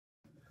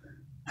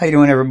How you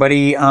doing,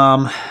 everybody?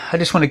 I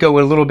just want to go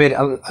a little bit.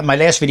 My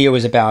last video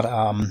was about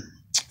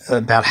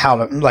how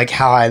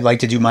I like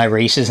to do my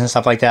races and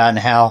stuff like that,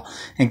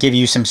 and give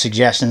you some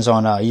suggestions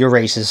on your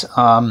races. Today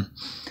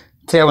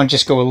I want to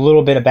just go a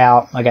little bit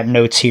about. I got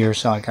notes here,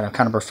 so I gotta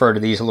kind of refer to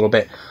these a little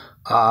bit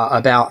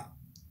about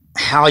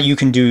how you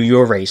can do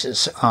your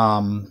races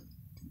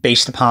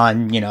based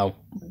upon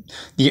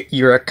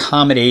you're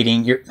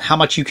accommodating how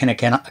much you can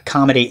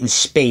accommodate in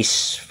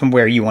space from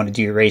where you want to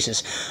do your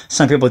races.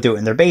 Some people do it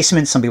in their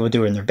basement, some people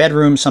do it in their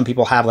bedroom, some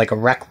people have like a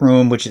rec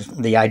room, which is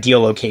the ideal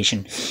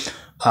location.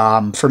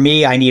 For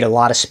me, I need a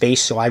lot of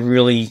space, so I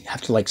really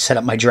have to set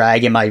up my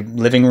drag in my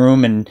living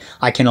room, and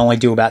I can only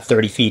do about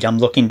 30 feet. I'm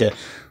looking to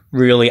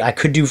really, I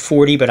could do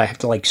 40, but I have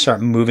to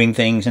start moving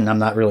things, and I'm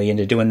not really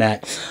into doing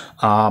that.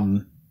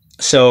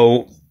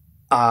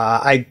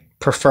 I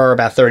prefer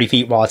about 30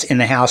 feet while it's in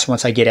the house.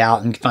 Once I get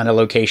out and find a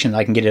location,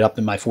 I can get it up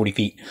to my 40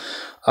 feet.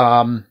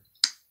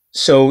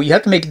 So you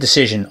have to make a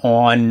decision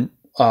on,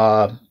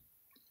 what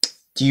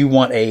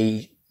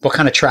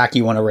kind of track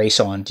you want to race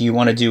on? Do you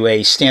want to do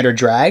a standard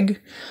drag?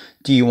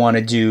 Do you want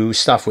to do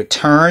stuff with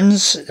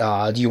turns?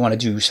 Do you want to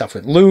do stuff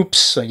with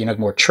loops?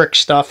 More trick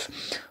stuff.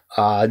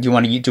 Do you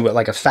want to do it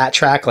like a fat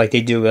track, like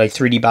they do, like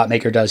 3D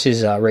Botmaker does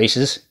his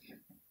races,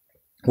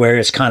 where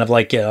it's kind of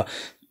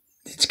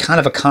it's kind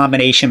of a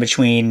combination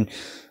between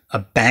a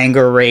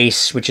banger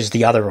race, which is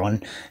the other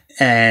one,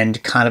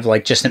 and kind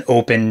of just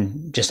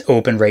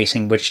open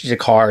racing, which the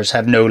cars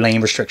have no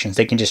lane restrictions.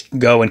 They can just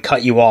go and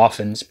cut you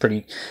off, and it's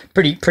pretty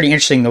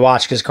interesting to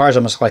watch, because cars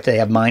almost like they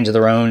have minds of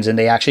their own, and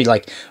they actually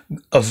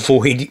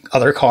avoid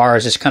other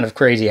cars. It's kind of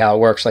crazy how it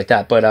works like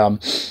that. But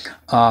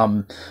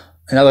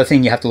another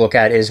thing you have to look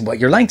at is what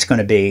your length's going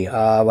to be.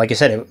 Like I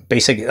said,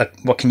 basically,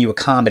 what can you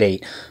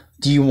accommodate?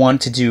 Do you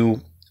want to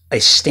do a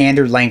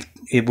standard length,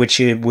 which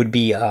would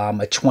be a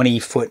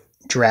 20-foot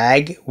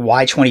drag?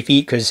 Why 20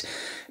 feet? Because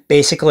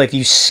basically, if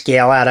you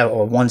scale out a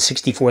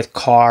 1/64th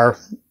car,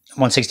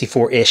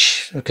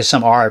 1/64-ish, because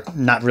some are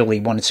not really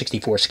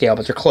 1/64 scale,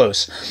 but they're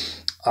close.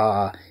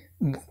 A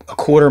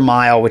quarter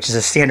mile, which is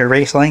a standard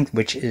race length,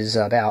 which is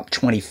about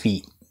 20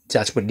 feet.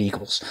 That's what it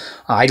equals.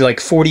 I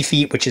like 40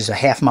 feet, which is a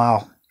half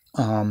mile,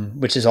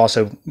 which is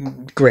also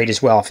great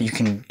as well if you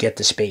can get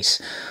the space.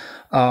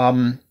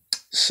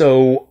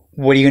 So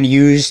what are you going to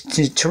use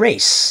to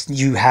race? Do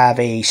you have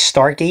a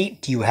start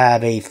gate? Do you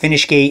have a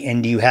finish gate?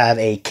 And do you have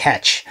a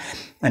catch?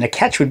 And a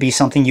catch would be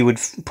something you would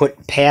put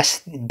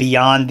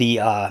beyond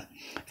the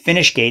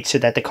finish gate, so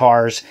that the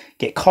cars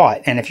get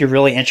caught. And if you're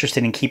really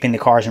interested in keeping the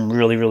cars in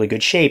really, really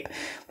good shape,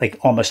 like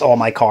almost all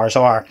my cars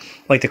are,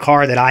 like the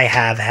car that I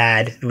have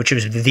had, which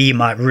was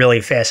my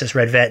really fastest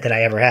red vet that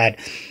I ever had,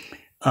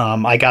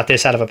 I got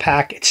this out of a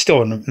pack. It's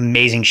still in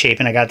amazing shape,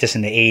 and I got this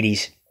in the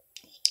 80s.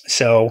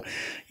 So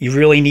you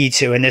really need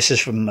to, and this is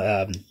from,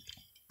 I don't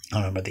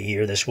remember the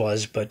year this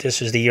was, but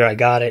this was the year I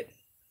got it.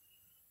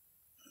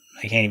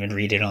 I can't even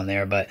read it on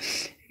there, but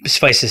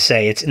suffice to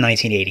say, it's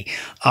 1980.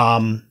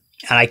 And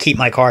I keep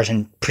my cars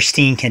in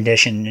pristine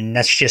condition, and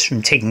that's just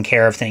from taking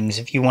care of things.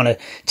 If you want to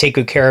take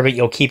good care of it,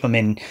 you'll keep them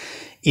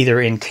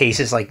either in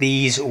cases like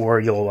these,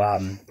 or you'll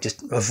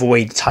just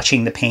avoid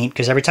touching the paint,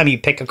 because every time you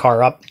pick a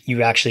car up,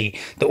 the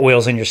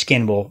oils in your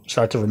skin will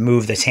start to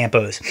remove the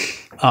tampos.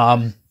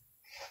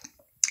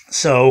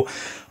 So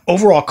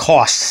overall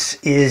costs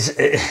is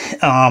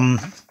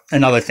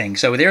another thing.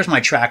 So there's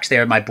my tracks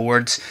there, my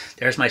boards.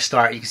 There's my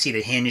start. You can see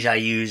the hinge I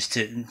use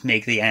to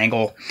make the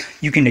angle.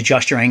 You can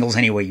adjust your angles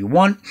any way you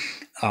want.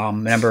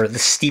 Remember the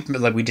steep,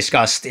 like we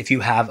discussed, if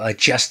you have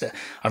just a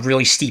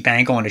really steep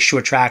angle on a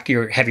short track,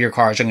 your heavier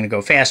cars are going to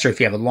go faster.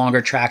 If you have a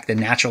longer track, the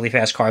naturally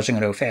fast cars are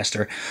going to go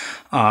faster.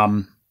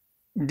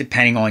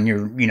 Depending on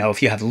your,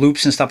 if you have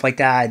loops and stuff like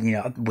that,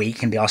 weight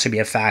can also be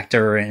a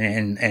factor,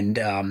 and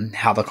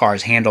how the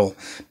cars handle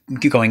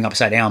going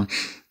upside down,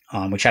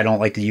 which I don't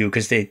like to do,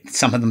 because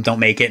some of them don't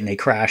make it and they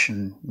crash,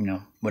 and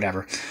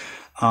whatever.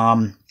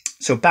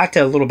 So back to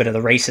a little bit of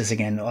the races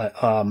again.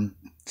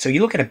 So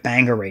you look at a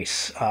banger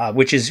race,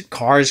 which is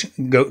cars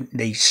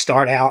they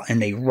start out and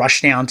they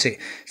rush down to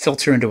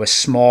filter into a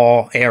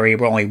small area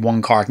where only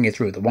one car can get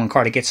through. The one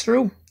car that gets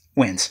through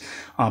wins,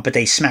 but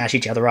they smash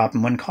each other up,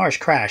 and when cars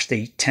crash,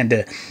 they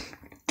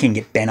can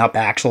get bent up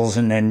axles,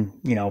 and then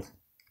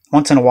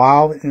once in a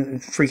while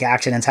freak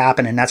accidents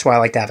happen, and that's why I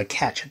like to have a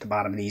catch at the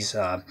bottom of these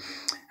at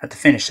the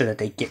finish, so that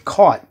they get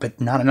caught,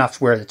 but not enough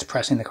where it's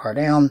pressing the car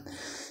down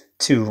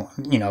to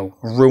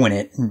ruin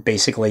it. And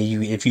basically,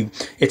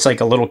 it's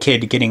like a little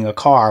kid getting a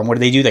car, and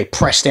what do? They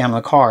press down the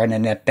car, and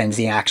then that bends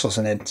the axles,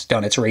 and it's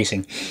done. It's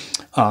racing.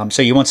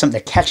 So you want something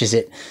that catches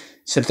it,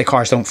 so that the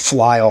cars don't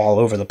fly all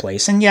over the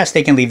place. And yes,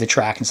 they can leave the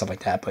track and stuff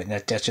like that, but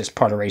that's just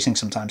part of racing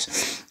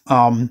sometimes.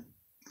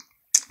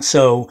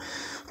 So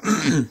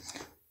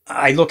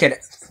I look at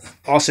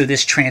also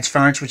this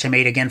transference, which I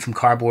made again from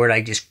cardboard.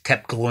 I just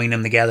kept gluing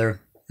them together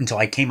until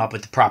I came up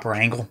with the proper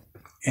angle.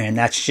 And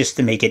that's just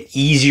to make it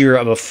easier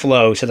of a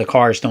flow, so the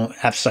cars don't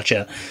have such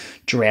a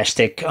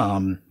drastic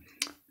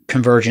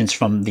convergence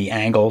from the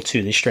angle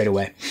to the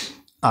straightaway.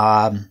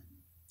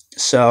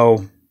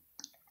 So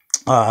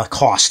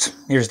Cost.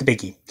 Here's the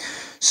biggie.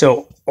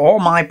 So all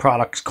my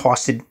products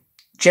costed,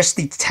 just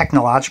the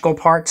technological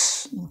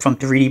parts from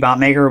 3D Bot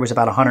Maker, was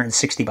about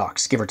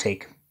 $160, give or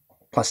take,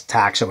 plus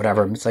tax or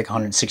whatever. It's like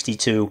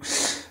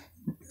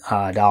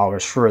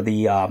 $162 for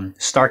the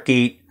start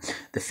gate,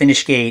 the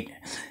finish gate,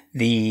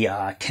 the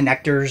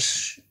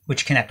connectors,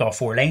 which connect all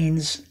 4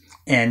 lanes,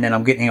 and then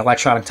I'm getting an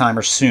electronic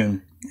timer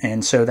soon.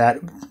 And so that,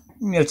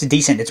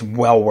 it's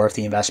well worth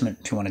the investment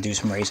if you want to do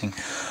some racing.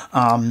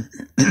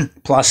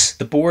 Plus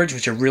the boards,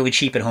 which are really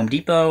cheap at Home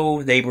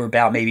Depot. They were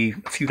about maybe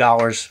a few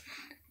dollars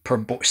per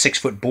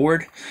 6-foot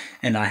board,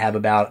 and I have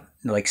about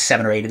like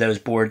 7 or 8 of those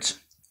boards,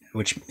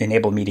 which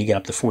enabled me to get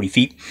up to 40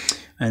 feet.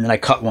 And then I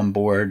cut one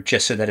board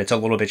just so that it's a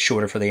little bit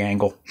shorter for the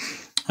angle,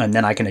 and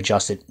then I can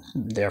adjust it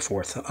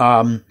thereforth.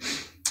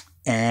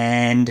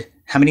 And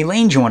how many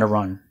lanes you want to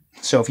run.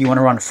 So if you want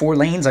to run 4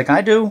 lanes like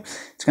I do,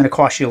 it's going to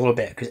cost you a little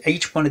bit, because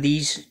each one of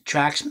these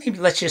tracks, maybe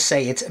let's just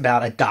say it's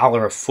about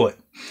 $1 a foot.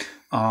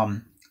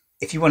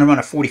 If you want to run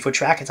a 40-foot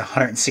track, it's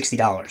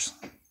 $160.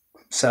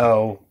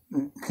 So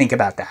think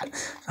about that.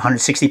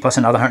 160 plus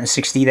another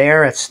 160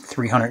 there, that's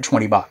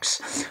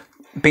 $320.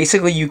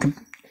 Basically, you can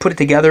put it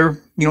together.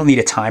 You don't need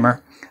a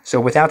timer. So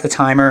without the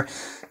timer,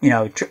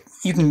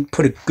 you can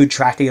put a good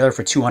track together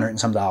for $200 and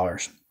some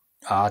dollars.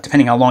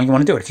 Depending how long you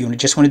want to do it. If you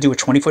just want to do a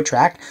 20-foot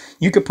track,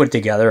 you could put it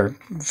together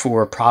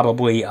for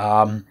probably,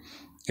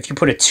 if you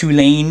put a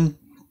 2-lane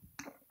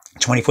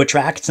 20-foot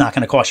track, it's not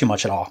going to cost you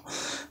much at all.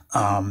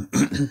 A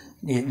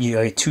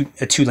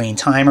 2-lane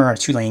timer, a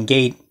 2-lane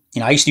gate.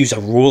 I used to use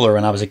a ruler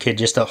when I was a kid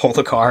just to hold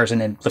the cars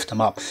and then lift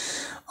them up.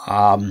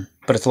 But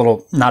it's a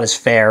little not as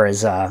fair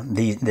as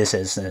this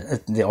is,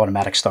 the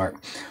automatic start.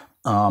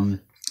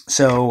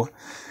 So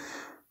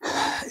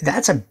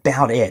that's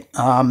about it.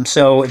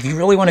 So if you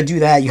really want to do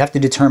that, you have to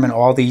determine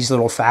all these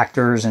little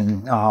factors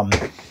and,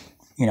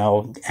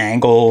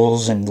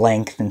 angles and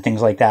length and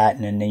things like that.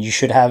 And then you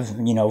should have,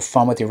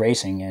 fun with your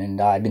racing.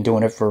 And I've been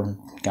doing it for,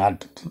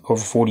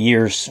 over 40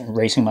 years,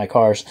 racing my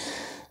cars.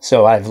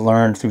 So I've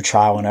learned through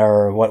trial and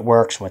error what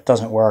works, what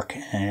doesn't work.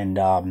 And,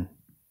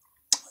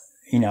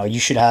 you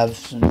should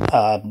have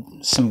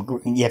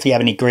if you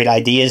have any great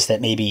ideas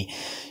that maybe,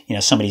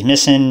 somebody's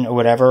missing or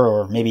whatever,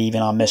 or maybe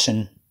even I'm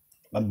missing,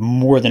 I'm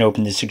more than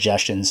open to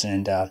suggestions.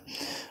 And all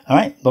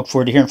right, look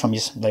forward to hearing from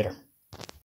you later.